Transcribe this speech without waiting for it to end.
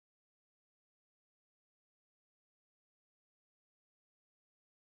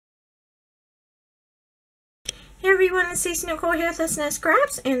Hey everyone, it's Stacey Nicole here with S&S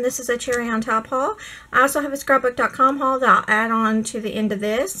Scraps, and this is a cherry on top haul. I also have a scrapbook.com haul that I'll add on to the end of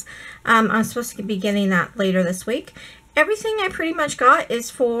this. I'm supposed to be getting that later this week. Everything I pretty much got is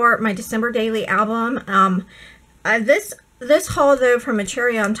for my December daily album. This haul though from a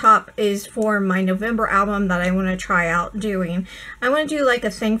cherry on top is for my November album that I want to try out doing. I want to do like a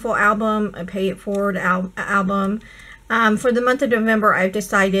thankful album, a pay it forward album. For the month of November, I've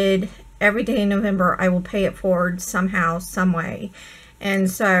decided every day in November I will pay it forward somehow, some way. And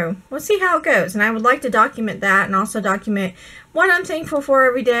so we'll see how it goes. And I would like to document that and also document what I'm thankful for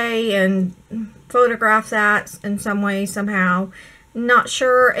every day and photograph that in some way, somehow. Not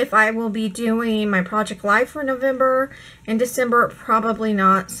sure if I will be doing my project live for November and December. Probably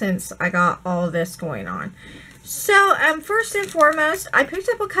not, since I got all of this going on. So first and foremost, I picked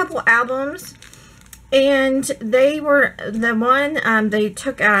up a couple albums. And they were the one they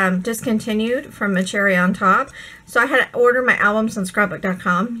took discontinued from a cherry on top. So I had to order my albums on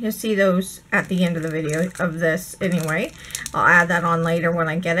scrapbook.com. You'll see those at the end of the video of this anyway. I'll add that on later when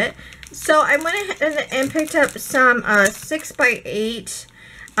I get it. So I went ahead and picked up some 6x8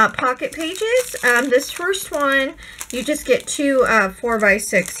 pocket pages. This first one, you just get two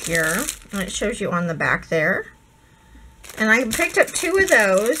 4x6 here. And it shows you on the back there. And I picked up two of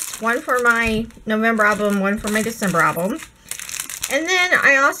those, one for my November album, one for my December album. And then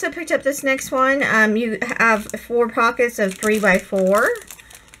I also picked up this next one. You have 4 pockets of 3x4.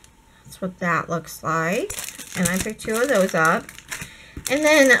 That's what that looks like. And I picked 2 of those up. And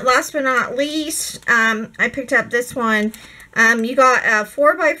then last but not least, I picked up this one. You got a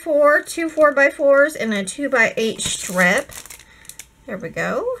 4x4, 2 4x4s, and a 2x8 strip. There we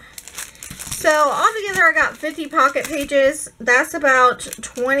go. So altogether I got 50 pocket pages. That's about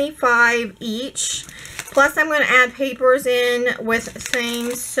 25 each. Plus I'm going to add papers in with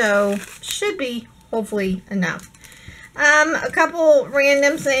things, so should be hopefully enough. A couple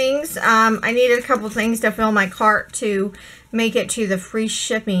random things. I needed a couple things to fill my cart to make it to the free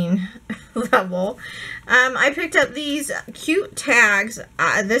shipping level. I picked up these cute tags.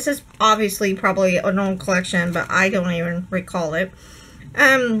 This is obviously probably an old collection, but I don't even recall it.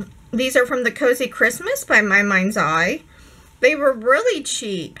 These are from the Cozy Christmas by My Mind's Eye. They were really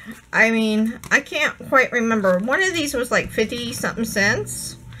cheap. I mean, I can't quite remember. One of these was like 50-something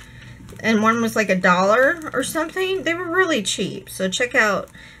cents. And one was like $1 or something. They were really cheap. So check out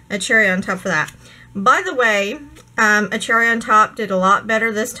a cherry on top for that. By the way, a cherry on top did a lot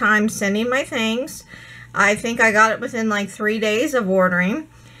better this time sending my things. I think I got it within like 3 days of ordering.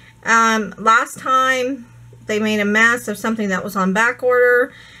 Last time they made a mess of something that was on back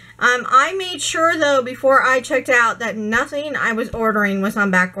order. I made sure, though, before I checked out that nothing I was ordering was on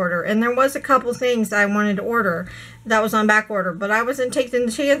back order. And there was a couple things I wanted to order that was on back order. But I wasn't taking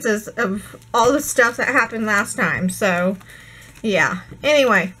the chances of all the stuff that happened last time. So, yeah.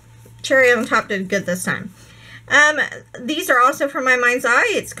 Anyway, cherry on top did good this time. These are also from My Mind's Eye.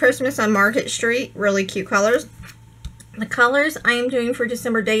 It's Christmas on Market Street. Really cute colors. The colors I am doing for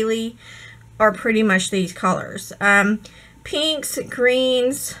December Daily are pretty much these colors. Pinks,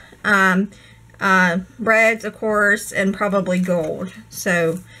 greens, reds, of course, and probably gold.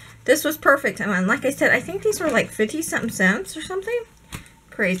 So this was perfect. And like I said, I think these were like 50-something cents or something.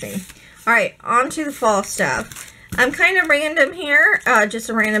 Crazy. All right, on to the fall stuff. I'm kind of random here. Just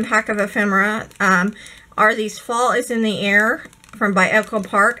a random pack of ephemera. Are these Fall is in the Air from by Echo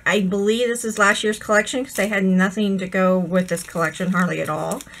Park. I believe this is last year's collection because they had nothing to go with this collection, hardly at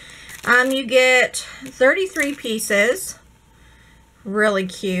all. You get 33 pieces. Really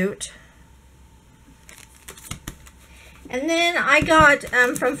cute. And then I got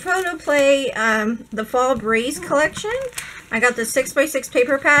from Photoplay the Fall Breeze collection. I got the 6x6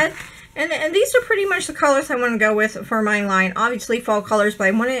 paper pad. And these are pretty much the colors I want to go with for my line. Obviously fall colors, but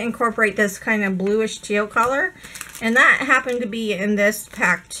I want to incorporate this kind of bluish teal color. And that happened to be in this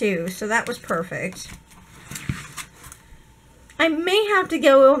pack too. So that was perfect. I may have to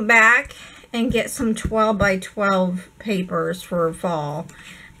go back and get some 12x12 papers for fall.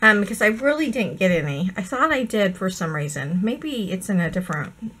 Because I really didn't get any. I thought I did for some reason. Maybe it's in a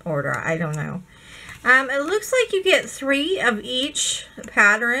different order. I don't know. It looks like you get 3 of each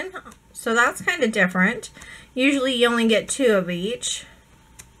pattern. So that's kind of different. Usually you only get 2 of each.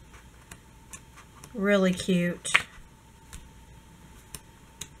 Really cute.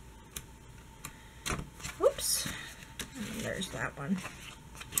 Oops. There's that one.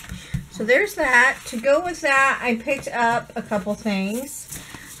 So there's that. To go with that, I picked up a couple things.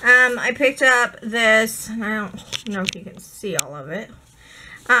 I picked up this, and I don't know if you can see all of it.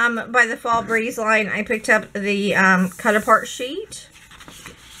 By the Fall Breeze line, I picked up the cut apart sheet.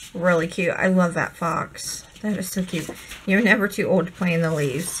 Really cute. I love that fox. That is so cute. You're never too old to play in the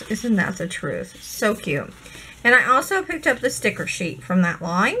leaves. Isn't that the truth? So cute. And I also picked up the sticker sheet from that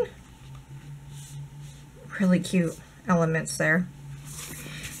line. Really cute elements there.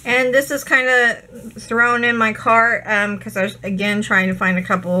 And this is kind of thrown in my cart because I was, again, trying to find a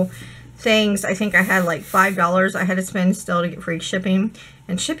couple things. I think I had like $5 I had to spend still to get free shipping.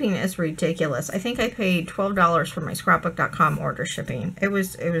 And shipping is ridiculous. I think I paid $12 for my scrapbook.com order shipping. It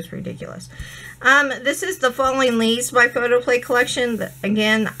was ridiculous. This is the Falling Leaves by Photoplay collection.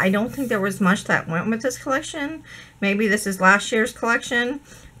 Again, I don't think there was much that went with this collection. Maybe this is last year's collection.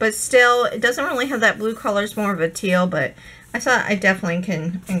 But still, it doesn't really have that blue color. It's more of a teal, but I thought I definitely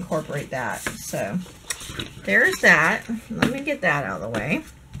can incorporate that. So, there's that. Let me get that out of the way.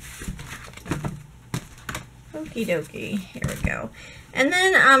 Okie dokie. Here we go. And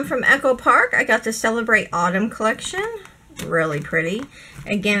then from Echo Park, I got the Celebrate Autumn collection. Really pretty.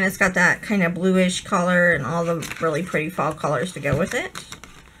 Again, it's got that kind of bluish color and all the really pretty fall colors to go with it.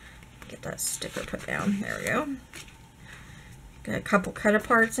 Get that sticker put down. There we go. Got a couple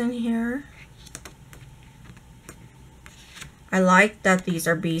cut-aparts in here. I like that these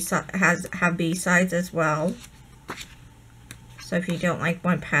are have B-sides as well. So if you don't like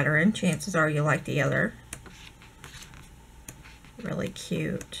one pattern, chances are you like the other. Really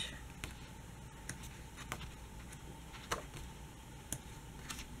cute.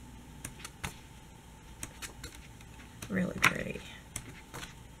 Really pretty.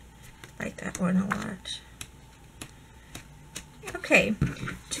 Like that one a lot. Okay,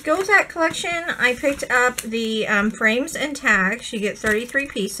 to go with that collection, I picked up the frames and tags. You get 33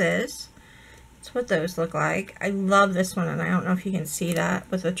 pieces. That's what those look like. I love this one, and I don't know if you can see that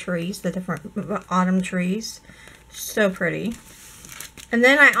with the trees, the different autumn trees. So pretty. And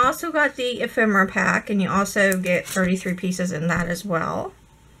then I also got the ephemera pack, and you also get 33 pieces in that as well.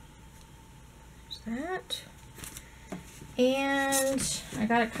 There's that. And I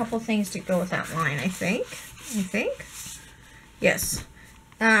got a couple things to go with that line, I think. Yes.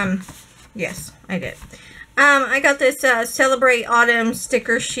 Yes, I did. I got this Celebrate Autumn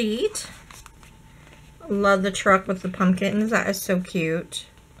sticker sheet. Love the truck with the pumpkins. That is so cute.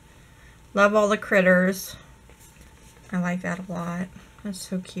 Love all the critters. I like that a lot. That's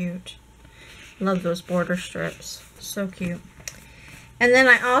so cute. Love those border strips. So cute. And then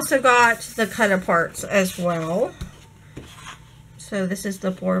I also got the cut-aparts as well. So this is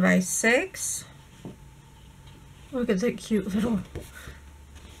the 4x6. Look at that cute little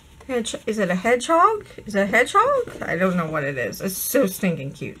hedgehog. Is it a hedgehog? Is it a hedgehog? I don't know what it is. It's so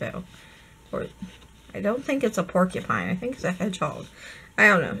stinking cute though. Or I don't think it's a porcupine. I think it's a hedgehog. I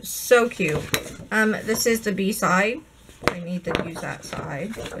don't know. So cute. This is the B side. I need to use that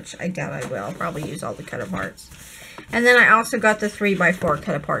side, which I doubt I will. I'll probably use all the cut-aparts. And then I also got the 3x4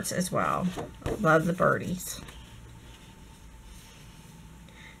 cut-aparts as well. Love the birdies.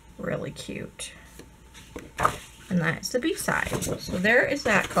 Really cute. And that's the B side. So there is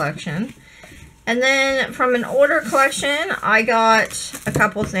that collection. And then from an order collection, I got a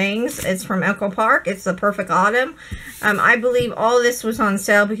couple things. It's from Echo Park. It's the Perfect Autumn. I believe all this was on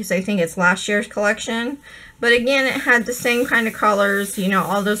sale because I think it's last year's collection. But again, it had the same kind of colors, you know,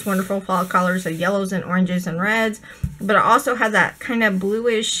 all those wonderful fall colors of yellows and oranges and reds. But it also had that kind of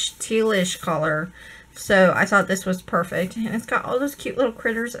bluish, tealish color. So I thought this was perfect. And it's got all those cute little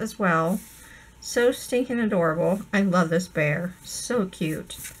critters as well. So stinking adorable. I love this bear. So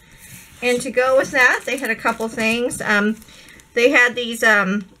cute. And to go with that, they had a couple things. They had these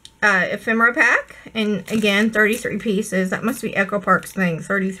ephemera pack. And again, 33 pieces. That must be Echo Park's thing,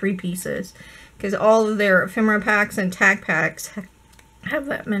 33 pieces. Because all of their ephemera packs and tag packs have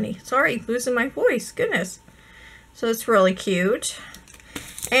that many. Sorry, losing my voice. Goodness. So it's really cute.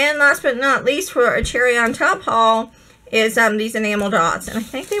 And last but not least, for a cherry on top haul, is these enamel dots. And I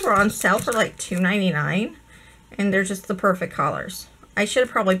think they were on sale for like $2.99. And they're just the perfect colors. I should have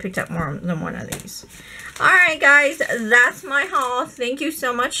probably picked up more than one of these. Alright guys, that's my haul. Thank you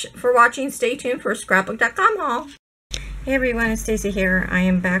so much for watching. Stay tuned for Scrapbook.com haul. Hey everyone, it's Stacy here. I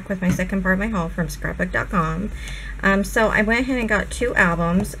am back with my second part of my haul from Scrapbook.com. So I went ahead and got two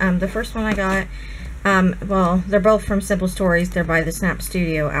albums. The first one I got, well, they're both from Simple Stories. They're by the Snap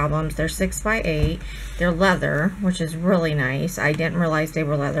Studio albums. They're 6x8. They're leather, which is really nice. I didn't realize they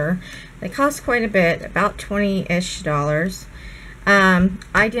were leather. They cost quite a bit, about $20-ish.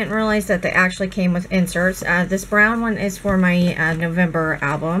 I didn't realize that they actually came with inserts. This brown one is for my November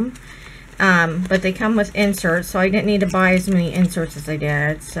album. But they come with inserts, so I didn't need to buy as many inserts as I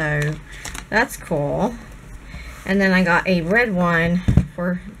did. So that's cool. And then I got a red one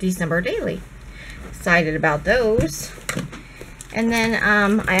for December Daily. Excited about those. And then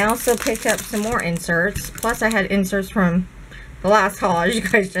I also picked up some more inserts. Plus I had inserts from the last haul, as you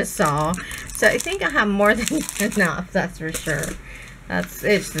guys just saw. So I think I have more than enough, that's for sure. It's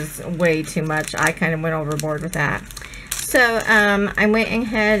just way too much. I kind of went overboard with that. So I went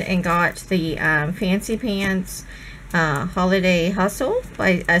ahead and got the Fancy Pants Holiday Hustle by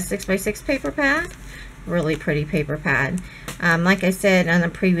a 6x6 paper pad. Really pretty paper pad. Like I said on the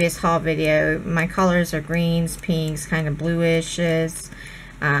previous haul video, my colors are greens, pinks, kind of bluishes,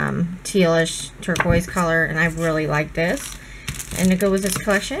 tealish, turquoise color, and I really like this. And to go with this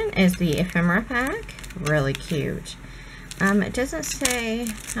collection is the ephemera pack. Really cute. It doesn't say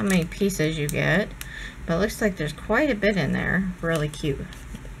how many pieces you get, but it looks like there's quite a bit in there. Really cute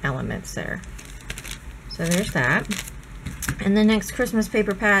elements there. So there's that. And the next Christmas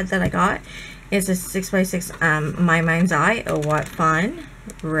paper pad that I got is a 6x6 My Mind's Eye. Oh, what fun.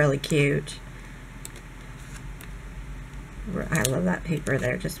 Really cute. I love that paper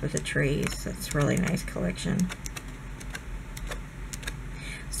there, just with the trees. It's really nice collection.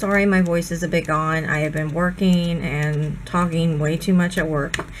 Sorry, my voice is a bit gone. I have been working and talking way too much at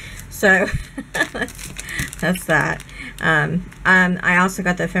work. So, that's that. I also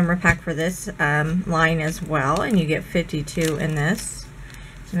got the ephemera pack for this line as well. And you get 52 in this.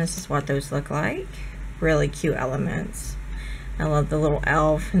 And this is what those look like. Really cute elements. I love the little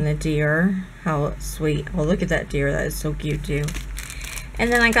elf and the deer. How sweet. Oh, look at that deer. That is so cute too.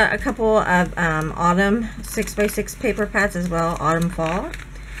 And then I got a couple of autumn 6x6 paper pads as well. Autumn Fall.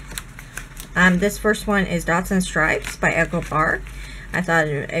 This first one is Dots and Stripes by Echo Park. I thought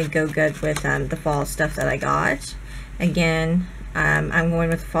it'd go good with the fall stuff that I got. Again, I'm going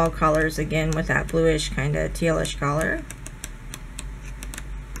with fall colors again with that bluish kind of tealish color.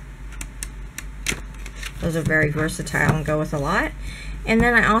 Those are very versatile and go with a lot. And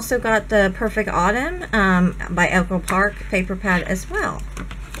then I also got the Perfect Autumn by Echo Park paper pad as well.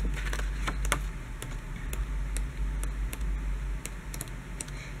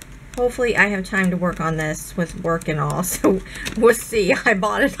 Hopefully I have time to work on this with work and all, so we'll see. I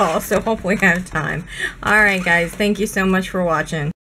bought it all, so hopefully I have time. Alright guys, thank you so much for watching.